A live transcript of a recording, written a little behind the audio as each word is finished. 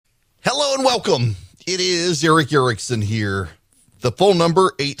Hello and welcome. It is Eric Erickson here. The phone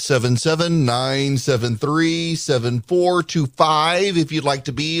number, 877-973-7425, if you'd like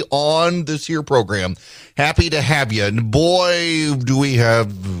to be on this here program. Happy to have you. And boy, do we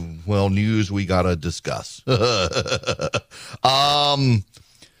have, news we got to discuss.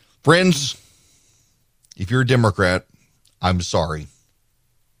 Friends, if you're a Democrat, I'm sorry.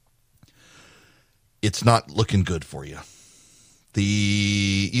 It's not looking good for you.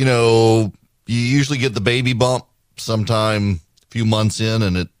 You usually get the baby bump sometime a few months in,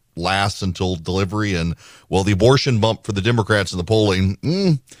 and it lasts until delivery. And, the abortion bump for the Democrats in the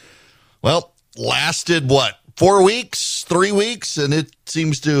polling, lasted 4 weeks, 3 weeks, and it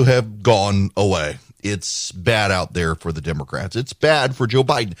seems to have gone away. It's bad out there for the Democrats. It's bad for Joe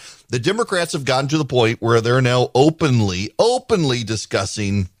Biden. The Democrats have gotten to the point where they're now openly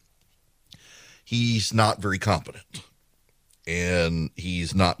discussing he's not very competent. And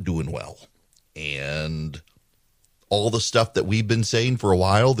he's not doing well. And all the stuff that we've been saying for a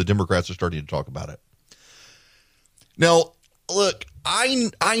while, the Democrats are starting to talk about it. Now, look,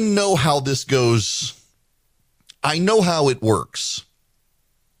 I know how this goes. I know how it works.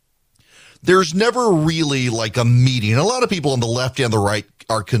 There's never really like a meeting. A lot of people on the left and the right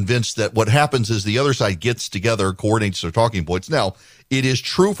are convinced that what happens is the other side gets together, coordinates their talking points. Now, it is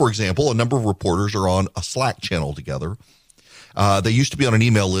true, for example, a number of reporters are on a Slack channel together. They used to be on an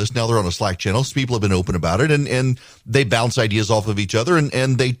email list. Now they're on a Slack channel. So people have been open about it, and they bounce ideas off of each other,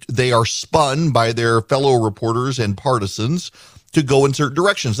 and they are spun by their fellow reporters and partisans to go in certain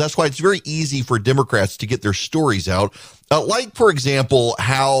directions. That's why it's very easy for Democrats to get their stories out. Like, for example,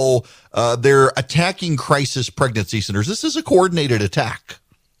 how they're attacking crisis pregnancy centers. This is a coordinated attack.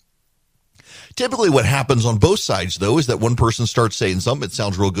 Typically what happens on both sides, though, is that one person starts saying something, it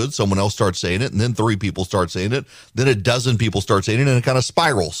sounds real good, someone else starts saying it, and then 3 people start saying it, then a dozen people start saying it, and it kind of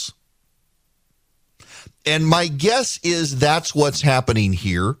spirals. And my guess is that's what's happening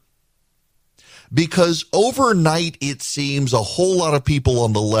here, because overnight it seems a whole lot of people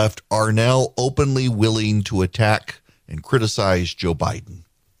on the left are now openly willing to attack and criticize Joe Biden.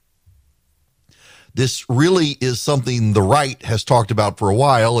 This really is something the right has talked about for a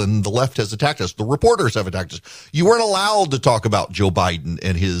while, and the left has attacked us. The reporters have attacked us. You weren't allowed to talk about Joe Biden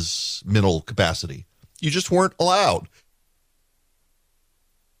and his mental capacity. You just weren't allowed.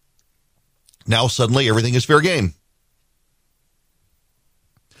 Now suddenly everything is fair game.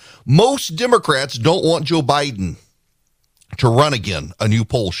 Most Democrats don't want Joe Biden to run again, a new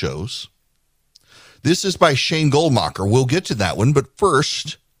poll shows. This is by Shane Goldmacher. We'll get to that one, but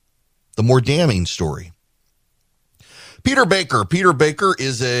first, the more damning story. Peter Baker. Peter Baker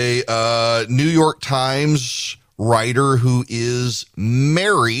is a New York Times writer who is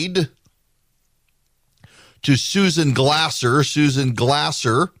married to Susan Glasser. Susan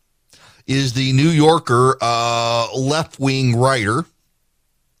Glasser is the New Yorker left-wing writer.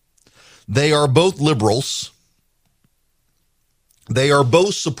 They are both liberals. They are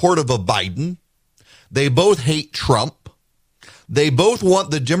both supportive of Biden. They both hate Trump. They both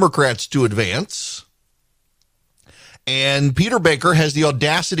want the Democrats to advance. And Peter Baker has the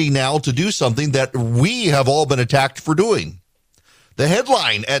audacity now to do something that we have all been attacked for doing. The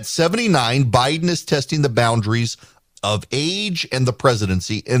headline, at 79, Biden is testing the boundaries of age and the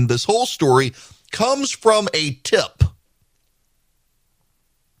presidency. And this whole story comes from a tip.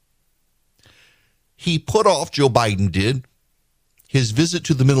 He put off, Joe Biden did, his visit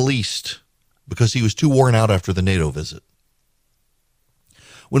to the Middle East because he was too worn out after the NATO visit.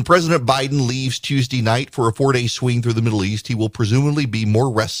 When President Biden leaves Tuesday night for a 4-day swing through the Middle East, he will presumably be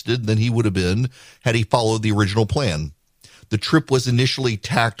more rested than he would have been had he followed the original plan. The trip was initially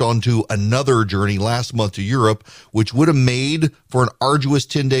tacked onto another journey last month to Europe, which would have made for an arduous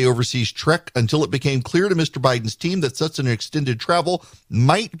 10-day overseas trek until it became clear to Mr. Biden's team that such an extended travel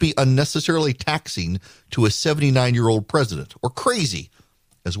might be unnecessarily taxing to a 79-year-old president, or crazy,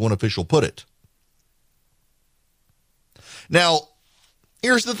 as one official put it. Now,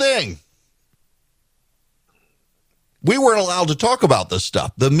 here's the thing. We weren't allowed to talk about this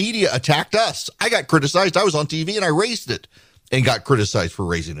stuff. The media attacked us. I got criticized. I was on TV and I raised it and got criticized for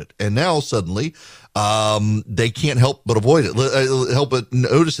raising it. And now suddenly they can't help but avoid it, help but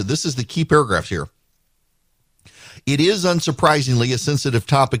notice it. This is the key paragraphs here. It is unsurprisingly a sensitive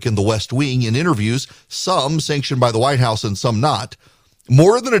topic in the West Wing. In interviews, some sanctioned by the White House and some not,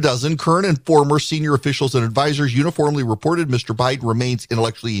 more than a dozen current and former senior officials and advisors uniformly reported Mr. Biden remains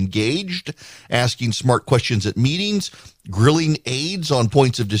intellectually engaged, asking smart questions at meetings, grilling aides on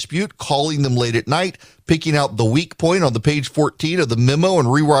points of dispute, calling them late at night, picking out the weak point on the page 14 of the memo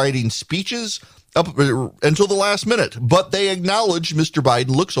and rewriting speeches, up until the last minute. But they acknowledge Mr.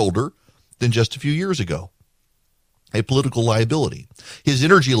 Biden looks older than just a few years ago. A political liability. His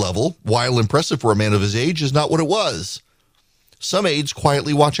energy level, while impressive for a man of his age, is not what it was. Some aides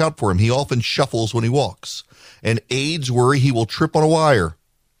quietly watch out for him. He often shuffles when he walks, and aides worry he will trip on a wire.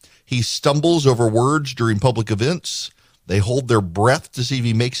 He stumbles over words during public events. They hold their breath to see if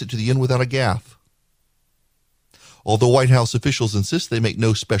he makes it to the end without a gaffe. Although White House officials insist they make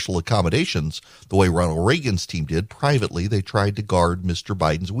no special accommodations, the way Ronald Reagan's team did, privately they tried to guard Mr.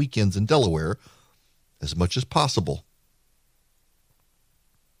 Biden's weekends in Delaware as much as possible.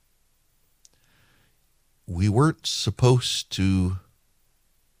 We weren't supposed to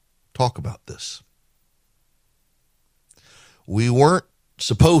talk about this. We weren't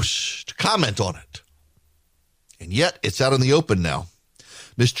supposed to comment on it. And yet it's out in the open now.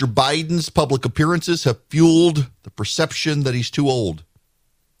 Mr. Biden's public appearances have fueled the perception that he's too old.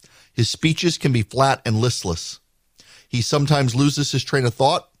 His speeches can be flat and listless. He sometimes loses his train of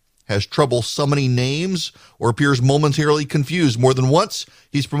thought, has trouble summoning names, or appears momentarily confused. More than once,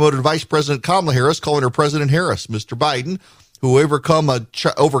 he's promoted Vice President Kamala Harris, calling her President Harris. Mr. Biden, who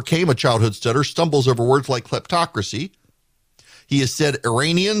overcame a childhood stutter, stumbles over words like kleptocracy. He has said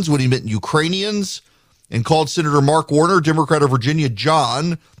Iranians when he meant Ukrainians, and called Senator Mark Warner, Democrat of Virginia,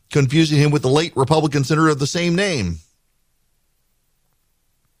 John, confusing him with the late Republican senator of the same name.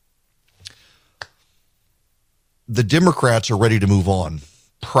 The Democrats are ready to move on.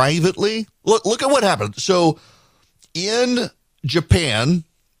 Privately, look at what happened. So in Japan,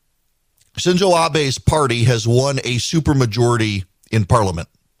 Shinzo Abe's party has won a supermajority in parliament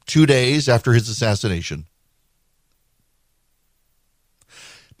 2 days after his assassination.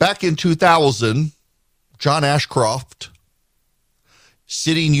 Back in 2000, John Ashcroft,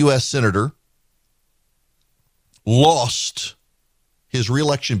 sitting U.S. senator, lost his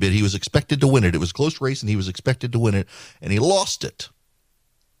reelection bid. He was expected to win it. It was a close race, and he was expected to win it, and he lost it.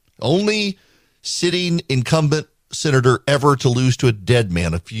 Only sitting incumbent senator ever to lose to a dead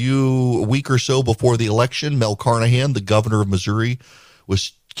man. A week or so before the election, Mel Carnahan, the governor of Missouri,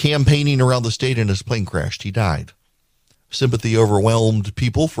 was campaigning around the state and his plane crashed. He died. Sympathy overwhelmed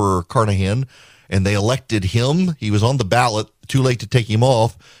people for Carnahan, and they elected him. He was on the ballot, too late to take him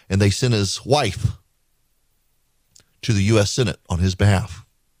off, and they sent his wife to the U.S. Senate on his behalf.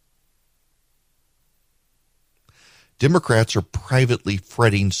 Democrats are privately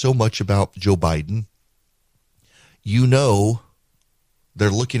fretting so much about Joe Biden. You know,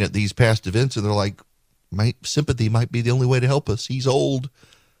 they're looking at these past events and they're like, my sympathy might be the only way to help us. He's old.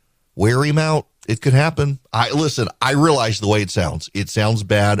 Wear him out. It could happen. I realize the way it sounds. It sounds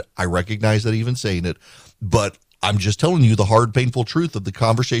bad. I recognize that even saying it, but I'm just telling you the hard, painful truth of the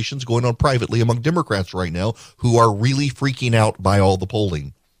conversations going on privately among Democrats right now who are really freaking out by all the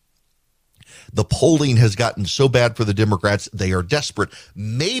polling. The polling has gotten so bad for the Democrats, they are desperate.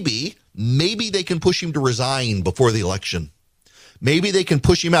 Maybe they can push him to resign before the election. Maybe they can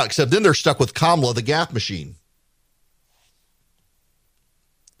push him out, except then they're stuck with Kamala, the gaffe machine.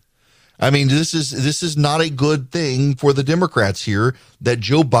 I mean, this is not a good thing for the Democrats here that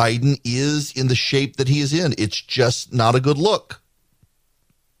Joe Biden is in the shape that he is in. It's just not a good look.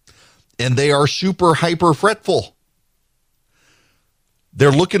 And they are super hyper fretful. They're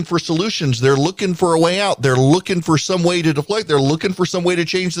looking for solutions. They're looking for a way out. They're looking for some way to deflect. They're looking for some way to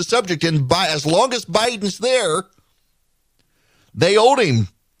change the subject. And as long as Biden's there, they own him.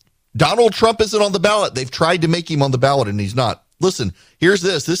 Donald Trump isn't on the ballot. They've tried to make him on the ballot, and he's not. Listen, here's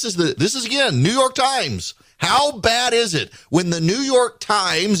this. This is again, New York Times. How bad is it when the New York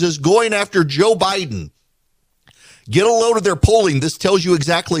Times is going after Joe Biden? Get a load of their polling. This tells you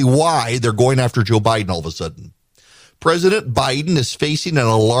exactly why they're going after Joe Biden all of a sudden. President Biden is facing an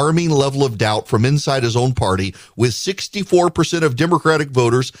alarming level of doubt from inside his own party, with 64% of Democratic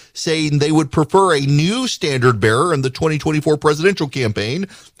voters saying they would prefer a new standard bearer in the 2024 presidential campaign,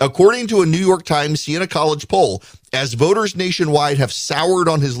 according to a New York Times Siena College poll, as voters nationwide have soured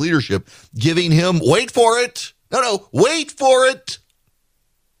on his leadership, giving him, wait for it, a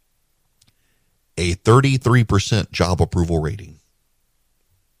 33% job approval rating.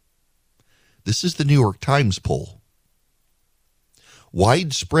 This is the New York Times poll.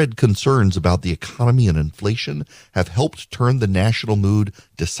 Widespread concerns about the economy and inflation have helped turn the national mood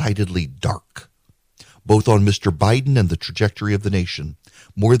decidedly dark, both on Mr. Biden and the trajectory of the nation.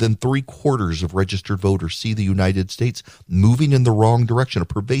 More than 3/4 of registered voters see the United States moving in the wrong direction, a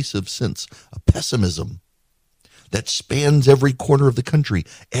pervasive sense of pessimism that spans every corner of the country,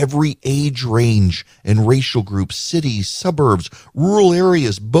 every age range and racial group, cities, suburbs, rural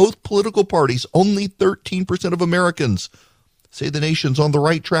areas, both political parties. Only 13% of Americans say the nation's on the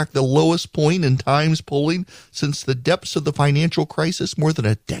right track, the lowest point in Times polling since the depths of the financial crisis more than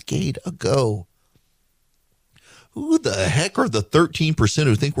a decade ago. Who the heck are the 13%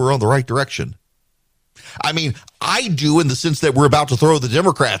 who think we're on the right direction? I mean, I do in the sense that we're about to throw the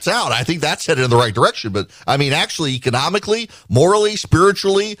Democrats out. I think that's headed in the right direction. But I mean, actually, economically, morally,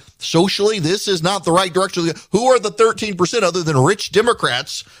 spiritually, socially, this is not the right direction. Who are the 13% other than rich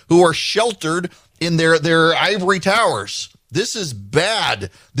Democrats who are sheltered in their ivory towers? This is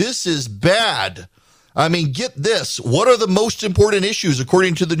bad. This is bad. I mean, get this. What are the most important issues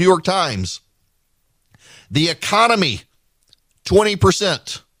according to the New York Times? The economy,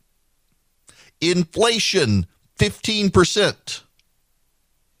 20%. Inflation, 15%.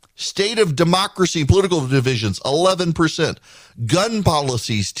 State of democracy, political divisions, 11%. Gun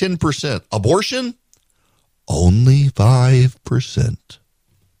policies, 10%. Abortion, only 5%.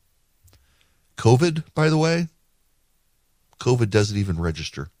 COVID, by the way, COVID doesn't even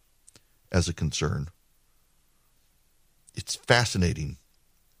register as a concern. It's fascinating.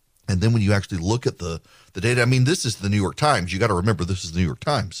 And then when you actually look at the data, I mean, this is the New York Times. You got to remember this is the New York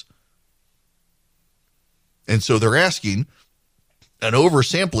Times. And so they're asking an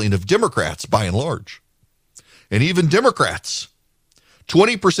oversampling of Democrats by and large. And even Democrats,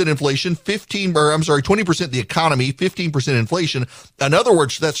 20% inflation, 20% the economy, 15% inflation. In other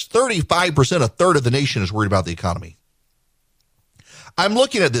words, that's 35%, a third of the nation is worried about the economy. I'm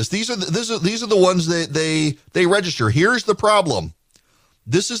looking at this. These are the ones that they register. Here's the problem.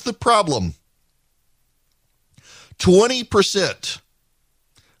 This is the problem. 20%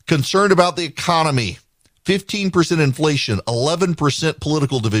 concerned about the economy. 15% inflation, 11%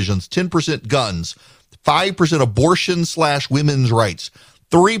 political divisions, 10% guns, 5% abortion/women's rights,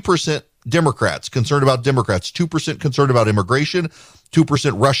 3% Democrats, concerned about Democrats, 2% concerned about immigration,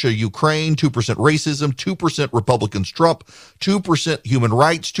 2% Russia, Ukraine, 2% racism, 2% Republicans, Trump, 2% human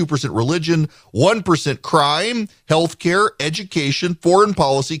rights, 2% religion, 1% crime, healthcare, education, foreign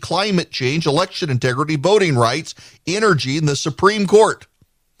policy, climate change, election integrity, voting rights, energy, and the Supreme Court.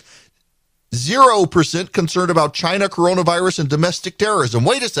 0% concerned about China, coronavirus, and domestic terrorism.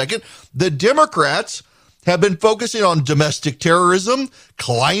 Wait a second. The Democrats have been focusing on domestic terrorism,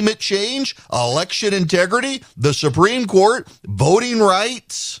 climate change, election integrity, the Supreme Court, voting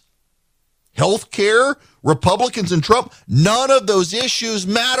rights, health care, Republicans and Trump. None of those issues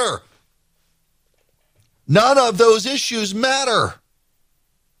matter. None of those issues matter.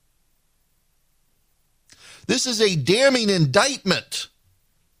 This is a damning indictment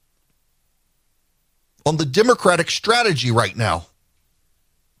on the Democratic strategy right now.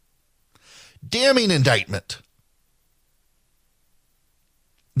 Damning indictment.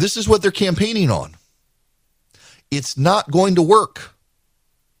 This is what they're campaigning on. It's not going to work.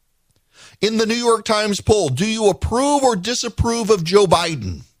 In the New York Times poll, do you approve or disapprove of Joe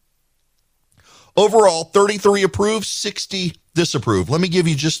Biden? Overall, 33 approve, 60 disapprove. Let me give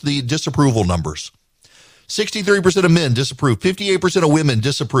you just the disapproval numbers. 63% of men disapprove. 58% of women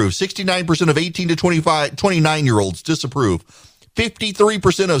disapprove. 69% of 18 to 29-year-olds disapprove.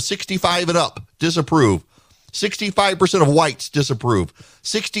 53% of 65 and up disapprove. 65% of whites disapprove.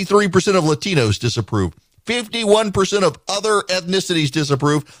 63% of Latinos disapprove. 51% of other ethnicities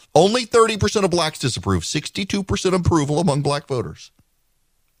disapprove. Only 30% of blacks disapprove. 62% approval among black voters.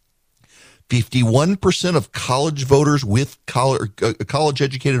 51% of college voters with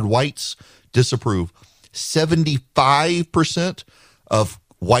college-educated whites disapprove. 75% of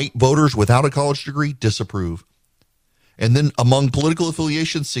white voters without a college degree disapprove. And then among political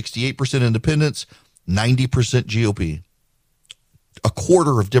affiliations, 68% independents, 90% GOP. A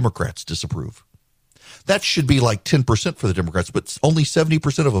quarter of Democrats disapprove. That should be like 10% for the Democrats, but only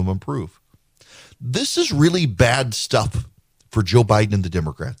 70% of them approve. This is really bad stuff for Joe Biden and the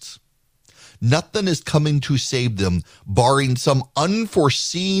Democrats. Nothing is coming to save them, barring some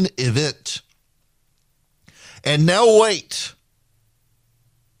unforeseen event. And now wait.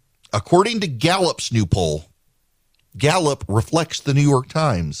 According to Gallup's new poll, Gallup reflects the New York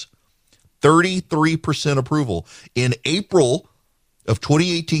Times, 33% approval. In April of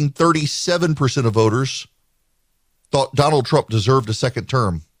 2018, 37% of voters thought Donald Trump deserved a second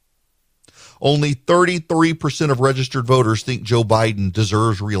term. Only 33% of registered voters think Joe Biden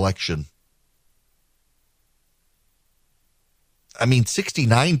deserves re-election. I mean,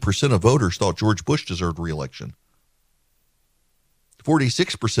 69% of voters thought George Bush deserved re-election.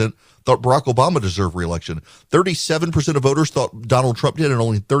 46% thought Barack Obama deserved re-election. 37% of voters thought Donald Trump did, and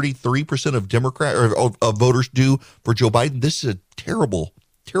only 33% of voters do for Joe Biden. This is terrible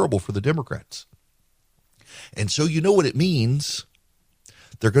for the Democrats. And so you know what it means.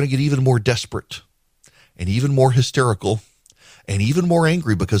 They're going to get even more desperate and even more hysterical and even more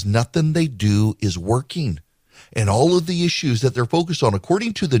angry because nothing they do is working. And all of the issues that they're focused on,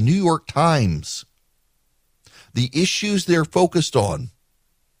 according to the New York Times, the issues they're focused on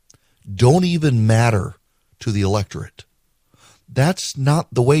don't even matter to the electorate. That's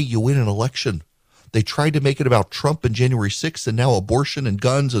not the way you win an election. They tried to make it about Trump and January 6th and now abortion and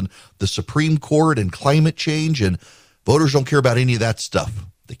guns and the Supreme Court and climate change, and voters don't care about any of that stuff.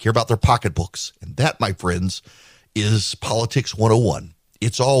 They care about their pocketbooks. And that, my friends, is Politics 101.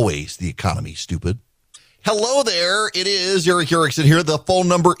 It's always the economy, stupid. Hello there. It is Eric Erickson here. The phone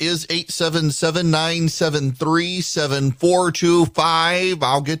number is 877-973-7425.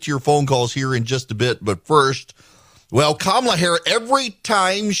 I'll get to your phone calls here in just a bit. But first, well, Kamala Harris, every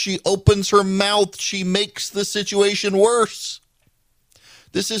time she opens her mouth, she makes the situation worse.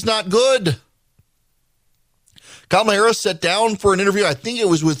 This is not good. Kamala Harris sat down for an interview. I think it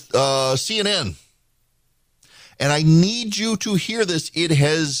was with CNN. And I need you to hear this. It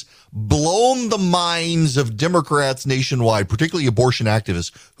has blown the minds of Democrats nationwide, particularly abortion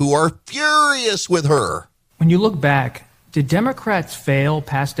activists, who are furious with her. When you look back, did Democrats fail,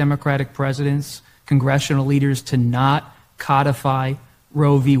 past Democratic presidents, congressional leaders, to not codify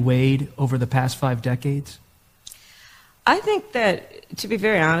Roe v. Wade over the past 5 decades? I think that, to be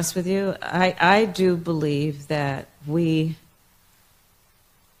very honest with you, I do believe that we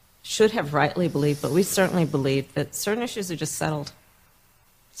should have rightly believed, but we certainly believe that certain issues are just settled.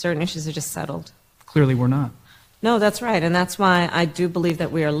 Certain issues are just settled. Clearly we're not. No, that's right. And that's why I do believe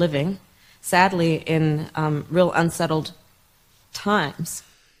that we are living, sadly, in real unsettled times.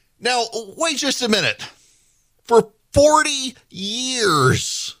 Now, wait just a minute. For 40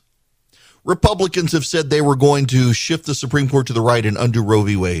 years, Republicans have said they were going to shift the Supreme Court to the right and undo Roe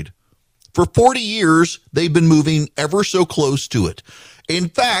v. Wade. For 40 years, they've been moving ever so close to it. In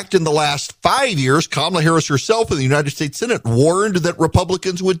fact, in the last 5 years, Kamala Harris herself in the United States Senate warned that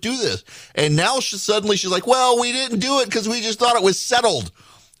Republicans would do this. And now she's like, well, we didn't do it because we just thought it was settled.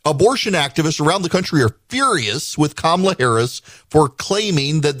 Abortion activists around the country are furious with Kamala Harris for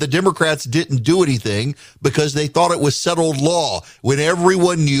claiming that the Democrats didn't do anything because they thought it was settled law, when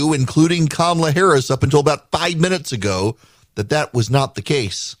everyone knew, including Kamala Harris up until about 5 minutes ago, that that was not the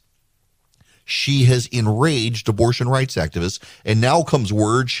case. She has enraged abortion rights activists, and now comes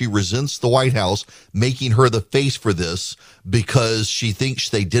word she resents the White House making her the face for this because she thinks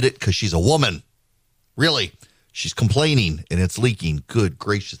they did it because she's a woman. Really, she's complaining and it's leaking. Good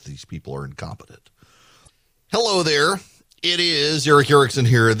gracious, these people are incompetent. Hello there. It is Eric Erickson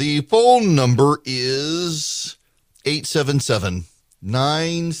here. The phone number is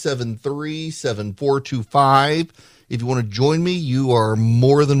 877-973-7425. If you want to join me, you are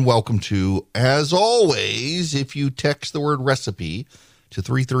more than welcome to. As always, if you text the word recipe to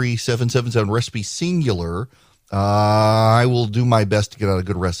 33777, recipe singular, I will do my best to get out a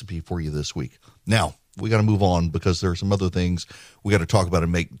good recipe for you this week. Now, we got to move on because there are some other things we got to talk about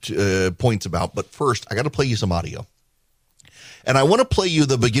and make points about. But first, I got to play you some audio. And I want to play you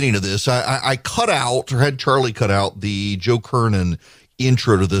the beginning of this. I cut out, or had Charlie cut out, the Joe Kernan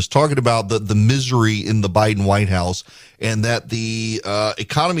intro to this, talking about the misery in the Biden White House and that the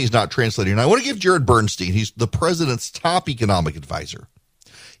economy is not translating. And I want to give Jared Bernstein, he's the president's top economic advisor.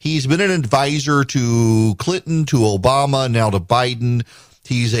 He's been an advisor to Clinton, to Obama, now to Biden.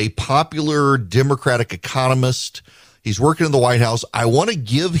 He's a popular Democratic economist. He's working in the White House. I want to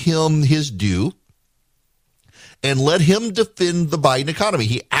give him his due and let him defend the Biden economy.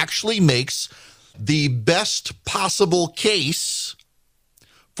 He actually makes the best possible case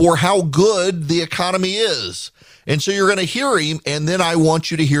for how good the economy is. And so you're going to hear him, and then I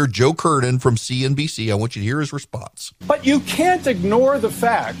want you to hear Joe Kernan from CNBC. I want you to hear his response. But you can't ignore the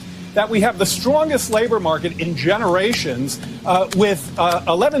fact that we have the strongest labor market in generations, with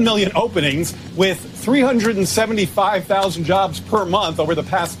 11 million openings, with 375,000 jobs per month over the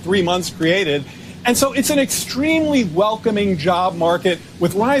past 3 months created. And so it's an extremely welcoming job market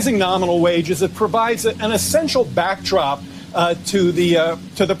with rising nominal wages. It provides an essential backdrop to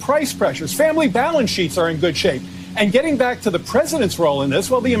the price pressures. Family balance sheets are in good shape. And getting back to the president's role in this,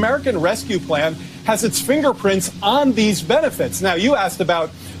 well, the American Rescue Plan has its fingerprints on these benefits. Now, you asked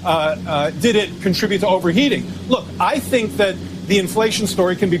about did it contribute to overheating? Look, I think that the inflation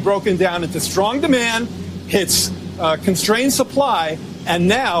story can be broken down into strong demand, its constrained supply, and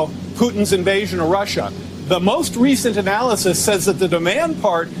now Putin's invasion of Russia. The most recent analysis says that the demand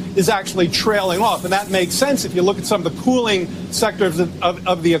part is actually trailing off, and that makes sense if you look at some of the cooling sectors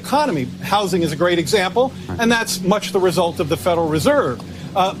of the economy. Housing is a great example, and that's much the result of the Federal Reserve.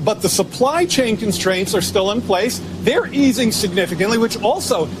 But the supply chain constraints are still in place. They're easing significantly, which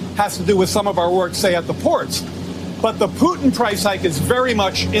also has to do with some of our work, say, at the ports. but the Putin price hike is very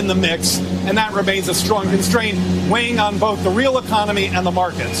much in the mix, and that remains a strong constraint, weighing on both the real economy and the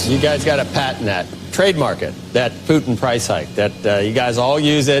markets. You guys got to patent that, trademark it, that Putin price hike, that you guys all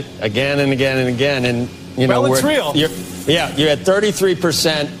use it again and again and again, and you know, well, it's real. You're at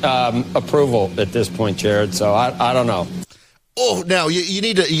 33% approval at this point, Jared, so I don't know. Oh, now you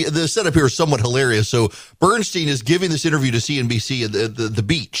need to. The setup here is somewhat hilarious. So Bernstein is giving this interview to CNBC at the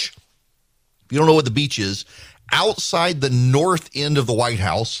beach. If you don't know what the beach is, outside the north end of the White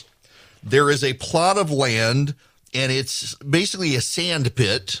House, there is a plot of land, and it's basically a sand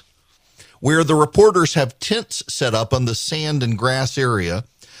pit where the reporters have tents set up on the sand and grass area,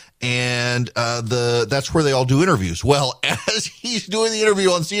 and that's where they all do interviews. Well, as he's doing the interview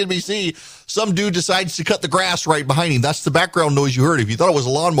on CNBC, some dude decides to cut the grass right behind him. That's the background noise you heard. If you thought it was a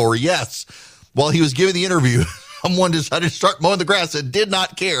lawnmower, yes. While he was giving the interview, someone decided to start mowing the grass and did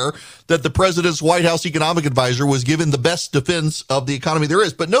not care that the president's White House economic advisor was given the best defense of the economy there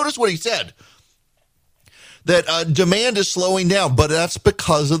is. But notice what he said, that demand is slowing down, but that's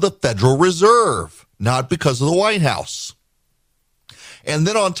because of the Federal Reserve, not because of the White House. And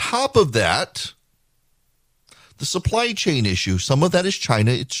then on top of that, the supply chain issue, some of that is China,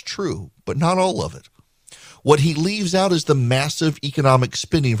 it's true, but not all of it. What he leaves out is the massive economic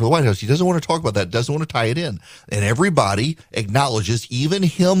spending for the White House. He doesn't want to talk about that, doesn't want to tie it in. And everybody acknowledges, even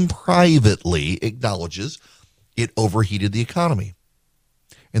him privately acknowledges, it overheated the economy.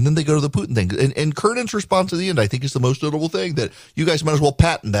 And then they go to the Putin thing. And Kernan's response at the end, I think, is the most notable thing, that you guys might as well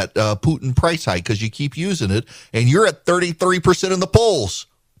patent that Putin price hike because you keep using it, and you're at 33% in the polls.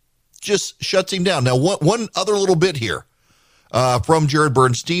 Just shuts him down. Now, one other little bit here from Jared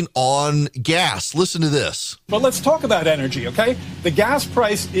Bernstein on gas. Listen to this. But let's talk about energy, okay? The gas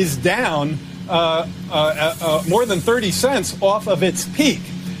price is down more than 30 cents off of its peak.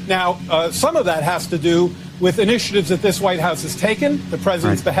 Now, some of that has to do with initiatives that this White House has taken, the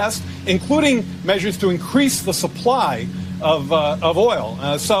president's behest, including measures to increase the supply of oil.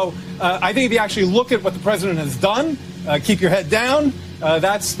 So I think if you actually look at what the president has done, keep your head down,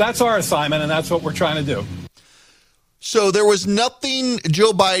 that's our assignment, and that's what we're trying to do. So there was nothing,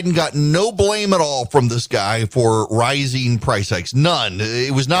 Joe Biden got no blame at all from this guy for rising price hikes. None.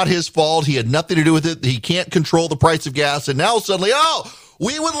 It was not his fault. He had nothing to do with it. He can't control the price of gas. And now suddenly,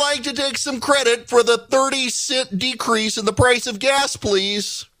 we would like to take some credit for the 30-cent decrease in the price of gas,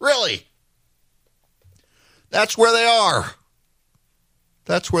 please. Really? That's where they are.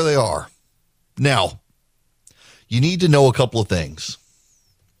 That's where they are. Now, you need to know a couple of things.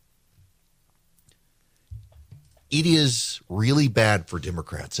 It is really bad for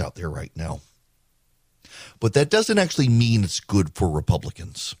Democrats out there right now. But that doesn't actually mean it's good for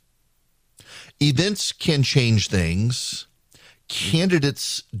Republicans. Events can change things.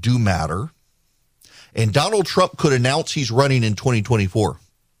 Candidates do matter. And Donald Trump could announce he's running in 2024.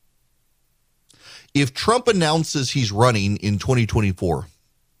 If Trump announces he's running in 2024,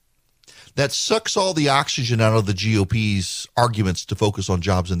 that sucks all the oxygen out of the GOP's arguments to focus on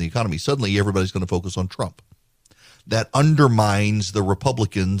jobs and the economy. Suddenly, everybody's going to focus on Trump. That undermines the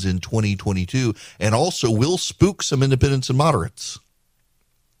Republicans in 2022 and also will spook some independents and moderates.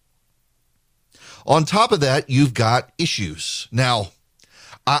 On top of that, you've got issues. Now,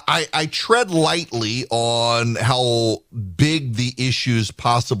 I tread lightly on how big the issues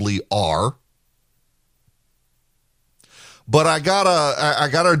possibly are, but I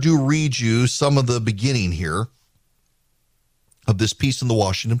gotta read you some of the beginning here of this piece in the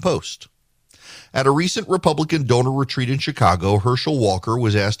Washington Post. At a recent Republican donor retreat in Chicago, Herschel Walker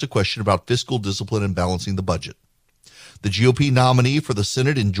was asked a question about fiscal discipline and balancing the budget. The GOP nominee for the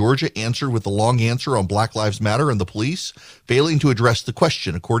Senate in Georgia answered with a long answer on Black Lives Matter and the police, failing to address the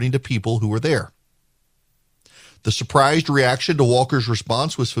question, according to people who were there. The surprised reaction to Walker's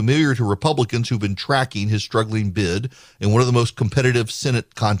response was familiar to Republicans who've been tracking his struggling bid in one of the most competitive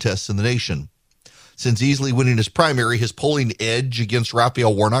Senate contests in the nation. Since easily winning his primary, his polling edge against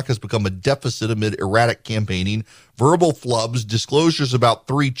Raphael Warnock has become a deficit amid erratic campaigning, verbal flubs, disclosures about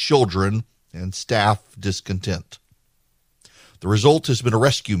 3 children, and staff discontent. The result has been a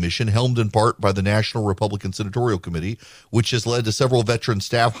rescue mission helmed in part by the National Republican Senatorial Committee, which has led to several veteran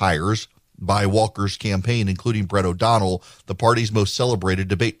staff hires by Walker's campaign, including Brett O'Donnell, the party's most celebrated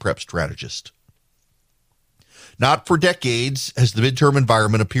debate prep strategist. Not for decades has the midterm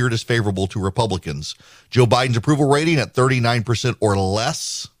environment appeared as favorable to Republicans. Joe Biden's approval rating at 39% or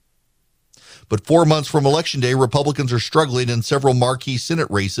less. But 4 months from Election Day, Republicans are struggling in several marquee Senate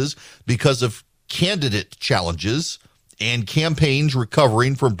races because of candidate challenges and campaigns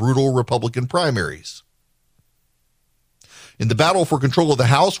recovering from brutal Republican primaries. In the battle for control of the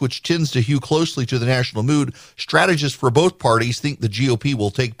House, which tends to hew closely to the national mood, strategists for both parties think the GOP will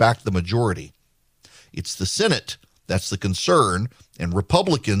take back the majority. It's the Senate that's the concern, and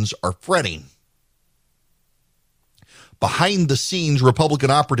Republicans are fretting. Behind the scenes, Republican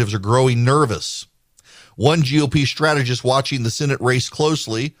operatives are growing nervous. One GOP strategist watching the Senate race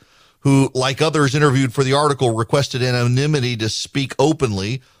closely, who, like others interviewed for the article, requested anonymity to speak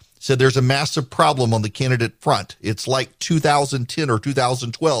openly, said there's a massive problem on the candidate front. It's like 2010 or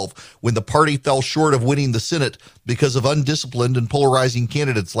 2012 when the party fell short of winning the Senate because of undisciplined and polarizing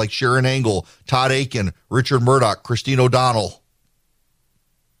candidates like Sharon Angle, Todd Akin, Richard Murdoch, Christine O'Donnell.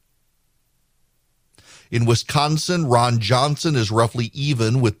 In Wisconsin, Ron Johnson is roughly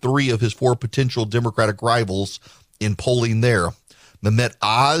even with 3 of his 4 potential Democratic rivals in polling there. Mehmet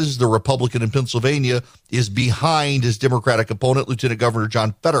Oz, the Republican in Pennsylvania, is behind his Democratic opponent, Lieutenant Governor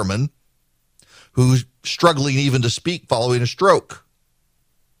John Fetterman, who's struggling even to speak following a stroke.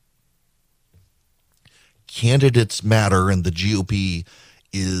 Candidates matter, and the GOP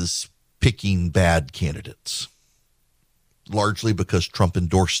is picking bad candidates, largely because Trump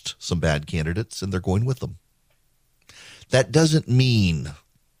endorsed some bad candidates, and they're going with them. That doesn't mean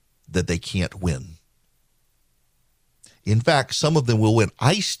that they can't win. In fact, some of them will win.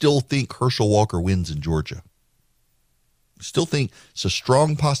 I still think Herschel Walker wins in Georgia. Still think it's a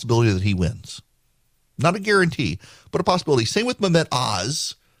strong possibility that he wins. Not a guarantee, but a possibility. Same with Mehmet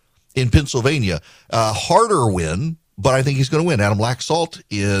Oz in Pennsylvania. Harder win, but I think he's going to win. Adam Laxalt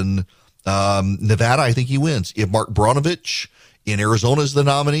in Nevada, I think he wins. If Mark Brnovich in Arizona is the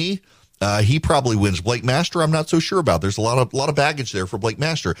nominee, he probably wins. Blake Master, I'm not so sure about. There's a lot of baggage there for Blake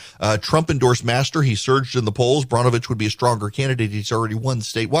Master. Trump endorsed Master. He surged in the polls. Brnovich would be a stronger candidate. He's already won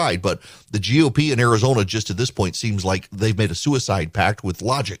statewide. But the GOP in Arizona, just at this point, seems like they've made a suicide pact with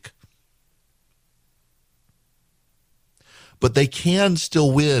logic. But they can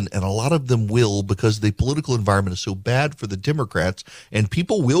still win, and a lot of them will, because the political environment is so bad for the Democrats, and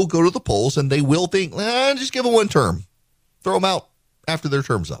people will go to the polls, and they will think, just give them one term. Throw them out after their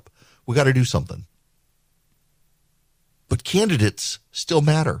term's up. We got to do something. But candidates still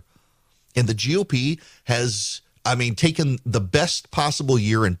matter. And the GOP has, taken the best possible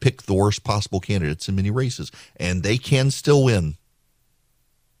year and picked the worst possible candidates in many races. And they can still win.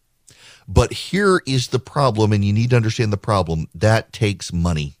 But here is the problem, and you need to understand the problem. That takes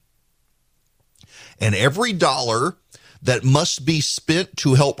money. And every dollar that must be spent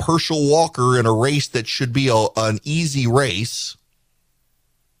to help Herschel Walker in a race that should be an easy race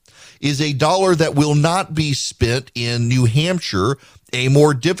is a dollar that will not be spent in New Hampshire, a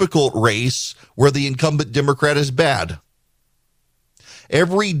more difficult race where the incumbent Democrat is bad.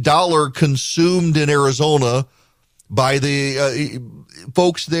 Every dollar consumed in Arizona by the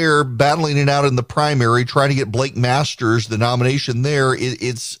folks there battling it out in the primary, trying to get Blake Masters the nomination there,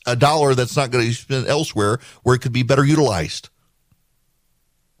 it's a dollar that's not going to be spent elsewhere where it could be better utilized.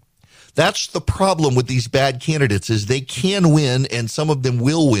 That's the problem with these bad candidates, is they can win, and some of them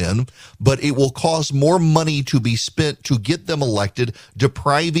will win, but it will cost more money to be spent to get them elected,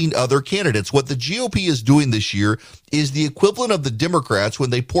 depriving other candidates. What the GOP is doing this year is the equivalent of the Democrats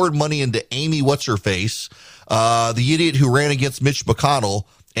when they poured money into Amy What's-Her-Face, the idiot who ran against Mitch McConnell,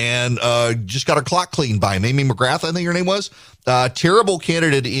 and just got her clock cleaned by him. Amy McGrath, I think her name was. Terrible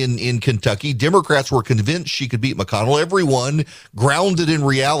candidate in Kentucky. Democrats were convinced she could beat McConnell. Everyone, grounded in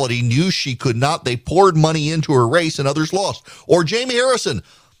reality, knew she could not. They poured money into her race, and others lost. Or Jamie Harrison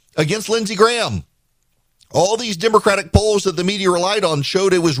against Lindsey Graham. All these Democratic polls that the media relied on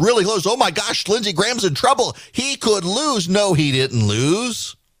showed it was really close. Oh, my gosh, Lindsey Graham's in trouble. He could lose. No, he didn't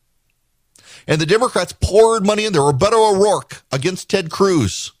lose. And the Democrats poured money in there. Beto O'Rourke against Ted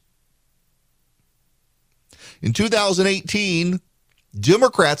Cruz. In 2018,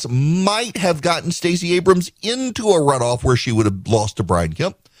 Democrats might have gotten Stacey Abrams into a runoff where she would have lost to Brian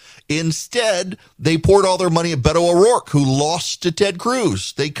Kemp. Instead, they poured all their money at Beto O'Rourke, who lost to Ted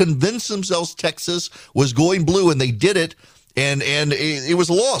Cruz. They convinced themselves Texas was going blue, and they did it, and it was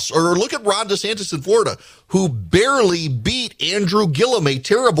a loss. Or look at Ron DeSantis in Florida, who barely beat Andrew Gillum, a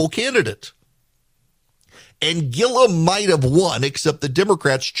terrible candidate. And Gillum might have won, except the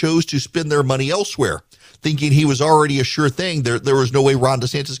Democrats chose to spend their money elsewhere, thinking he was already a sure thing. There was no way Ron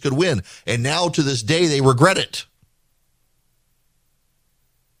DeSantis could win. And now, to this day, they regret it.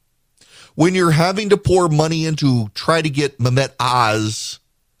 When you're having to pour money in to try to get Mehmet Oz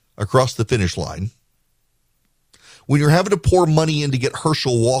across the finish line, when you're having to pour money in to get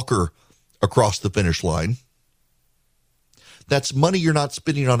Herschel Walker across the finish line, that's money you're not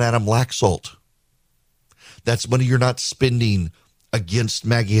spending on Adam Laxalt. That's money you're not spending against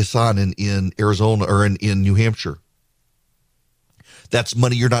Maggie Hassan in Arizona or in New Hampshire. That's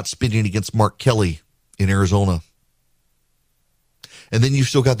money you're not spending against Mark Kelly in Arizona. And then you've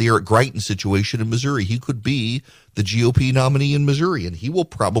still got the Eric Greitens situation in Missouri. He could be the GOP nominee in Missouri, and he will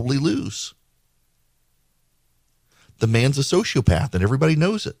probably lose. The man's a sociopath, and everybody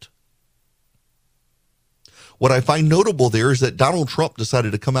knows it. What I find notable there is that Donald Trump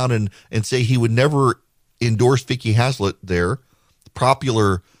decided to come out and say he would never endorse Vicky Hazlitt there,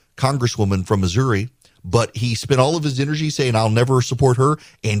 popular congresswoman from Missouri, but he spent all of his energy saying, I'll never support her,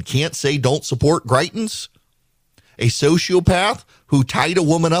 and can't say don't support Greitens, a sociopath who tied a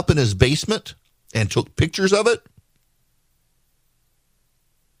woman up in his basement and took pictures of it.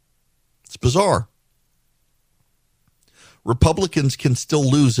 It's bizarre. Republicans can still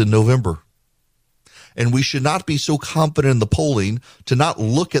lose in November. And we should not be so confident in the polling to not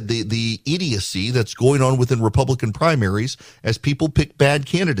look at the idiocy that's going on within Republican primaries as people pick bad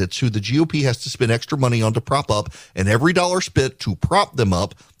candidates who the GOP has to spend extra money on to prop up. And every dollar spent to prop them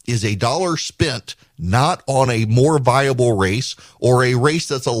up is a dollar spent not on a more viable race or a race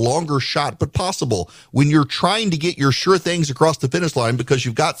that's a longer shot, but possible. When you're trying to get your sure things across the finish line because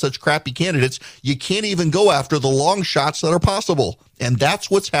you've got such crappy candidates, you can't even go after the long shots that are possible. And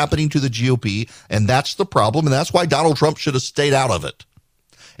that's what's happening to the GOP, and that's the problem, and that's why Donald Trump should have stayed out of it.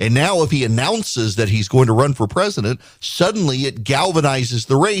 And now if he announces that he's going to run for president, suddenly it galvanizes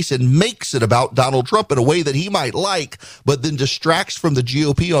the race and makes it about Donald Trump in a way that he might like, but then distracts from the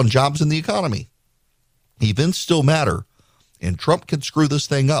GOP on jobs and the economy. Events still matter, and Trump can screw this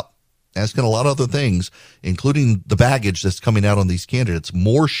thing up, as can a lot of other things, including the baggage that's coming out on these candidates.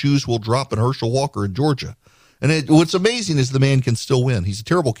 More shoes will drop in Herschel Walker in Georgia. And what's amazing is the man can still win. He's a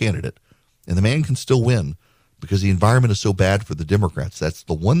terrible candidate, and the man can still win because the environment is so bad for the Democrats. That's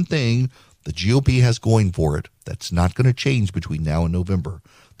the one thing the GOP has going for it that's not going to change between now and November.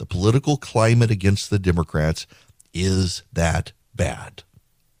 The political climate against the Democrats is that bad.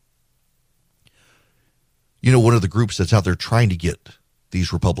 You know, one of the groups that's out there trying to get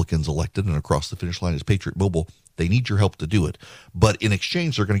these Republicans elected and across the finish line is Patriot Mobile. They need your help to do it. But in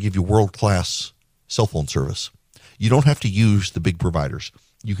exchange, they're going to give you world-class cell phone service. You don't have to use the big providers.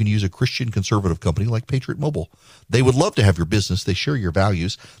 You can use a Christian conservative company like Patriot Mobile. They would love to have your business. They share your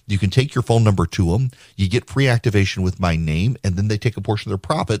values. You can take your phone number to them. You get free activation with my name, and then they take a portion of their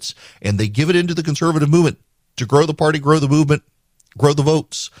profits, and they give it into the conservative movement to grow the party, grow the movement, grow the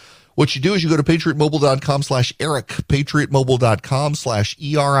votes. What you do is you go to patriotmobile.com/Eric,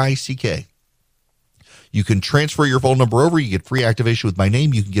 patriotmobile.com/ERICK. You can transfer your phone number over. You get free activation with my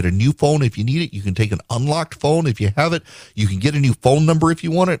name. You can get a new phone if you need it. You can take an unlocked phone if you have it. You can get a new phone number if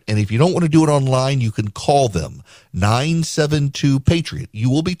you want it. And if you don't want to do it online, you can call them 972-PATRIOT. You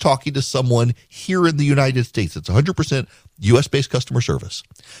will be talking to someone here in the United States. It's 100% U.S.-based customer service.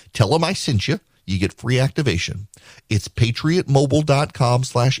 Tell them I sent you. You get free activation. It's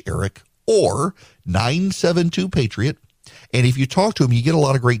patriotmobile.com/Eric or 972-PATRIOT. And if you talk to them, you get a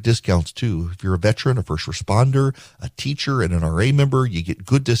lot of great discounts too. If you're a veteran, a first responder, a teacher, and an RA member, you get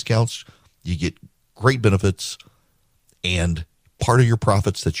good discounts. You get great benefits. And part of your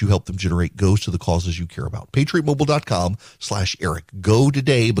profits that you help them generate goes to the causes you care about. patriotmobile.com/Eric. Go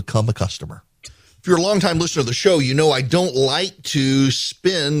today, become a customer. If you're a longtime listener of the show, you know I don't like to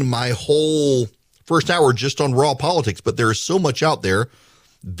spend my whole first hour just on raw politics, but there is so much out there,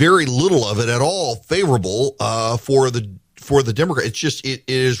 very little of it at all favorable for the Democrats. It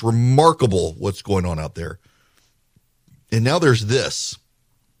is remarkable what's going on out there. And now there's this.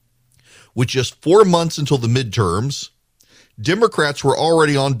 With just 4 months until the midterms, Democrats were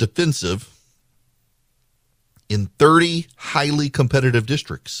already on defensive in 30 highly competitive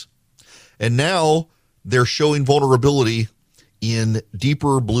districts. And now they're showing vulnerability in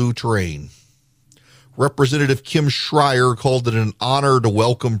deeper blue terrain. Representative Kim Schreier called it an honor to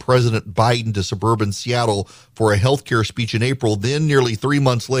welcome President Biden to suburban Seattle for a healthcare speech in April. Then, nearly 3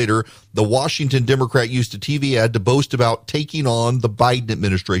 months later, the Washington Democrat used a TV ad to boast about taking on the Biden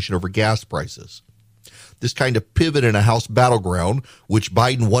administration over gas prices. This kind of pivot in a House battleground, which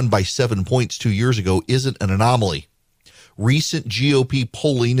Biden won by 7 points 2 years ago, isn't an anomaly. Recent GOP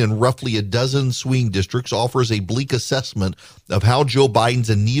polling in roughly a dozen swing districts offers a bleak assessment of how Joe Biden's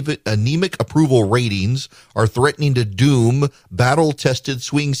anemic approval ratings are threatening to doom battle-tested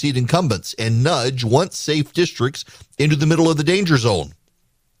swing seat incumbents and nudge once-safe districts into the middle of the danger zone.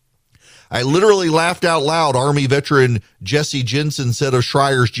 I literally laughed out loud. Army veteran Jesse Jensen said of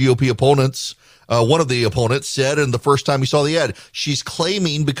Schreier's GOP opponents, one of the opponents said, and the first time he saw the ad, she's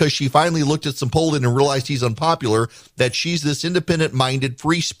claiming because she finally looked at some polling and realized he's unpopular that she's this independent-minded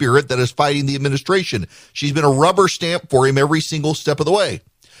free spirit that is fighting the administration. She's been a rubber stamp for him every single step of the way.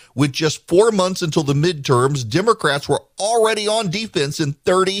 With just 4 months until the midterms, Democrats were already on defense in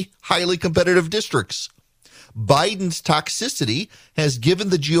 30 highly competitive districts. Biden's toxicity has given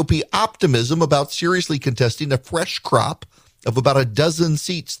the GOP optimism about seriously contesting a fresh crop of about a dozen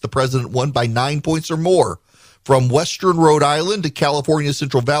seats the president won by 9 points or more, from western Rhode Island to California's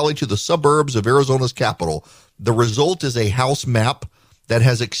Central Valley to the suburbs of Arizona's capital. The result is a House map that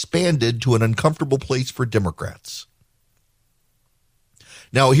has expanded to an uncomfortable place for Democrats.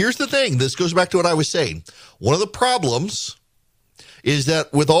 Now, here's the thing. This goes back to what I was saying. One of the problems is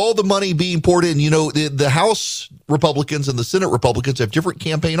that with all the money being poured in, the House Republicans and the Senate Republicans have different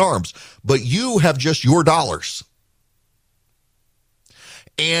campaign arms, but you have just your dollars.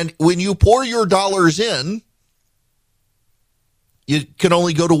 And when you pour your dollars in, you can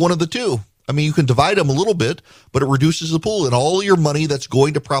only go to one of the two. I mean, you can divide them a little bit, but it reduces the pool. And all your money that's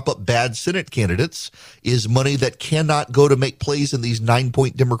going to prop up bad Senate candidates is money that cannot go to make plays in these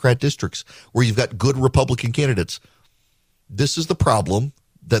 9-point Democrat districts where you've got good Republican candidates. This is the problem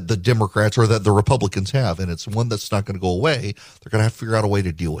that the Democrats or that the Republicans have, and it's one that's not going to go away. They're going to have to figure out a way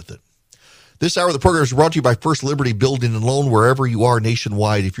to deal with it. This hour of the program is brought to you by First Liberty Building and Loan, wherever you are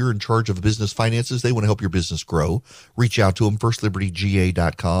nationwide. If you're in charge of business finances, they want to help your business grow. Reach out to them,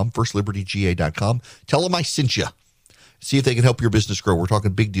 firstlibertyga.com, firstlibertyga.com. Tell them I sent you. See if they can help your business grow. We're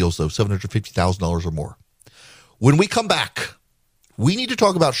talking big deals, though, $750,000 or more. When we come back, we need to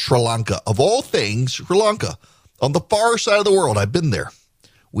talk about Sri Lanka. Of all things, Sri Lanka, on the far side of the world. I've been there.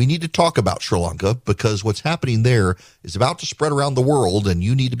 We need to talk about Sri Lanka because what's happening there is about to spread around the world, and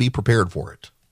you need to be prepared for it.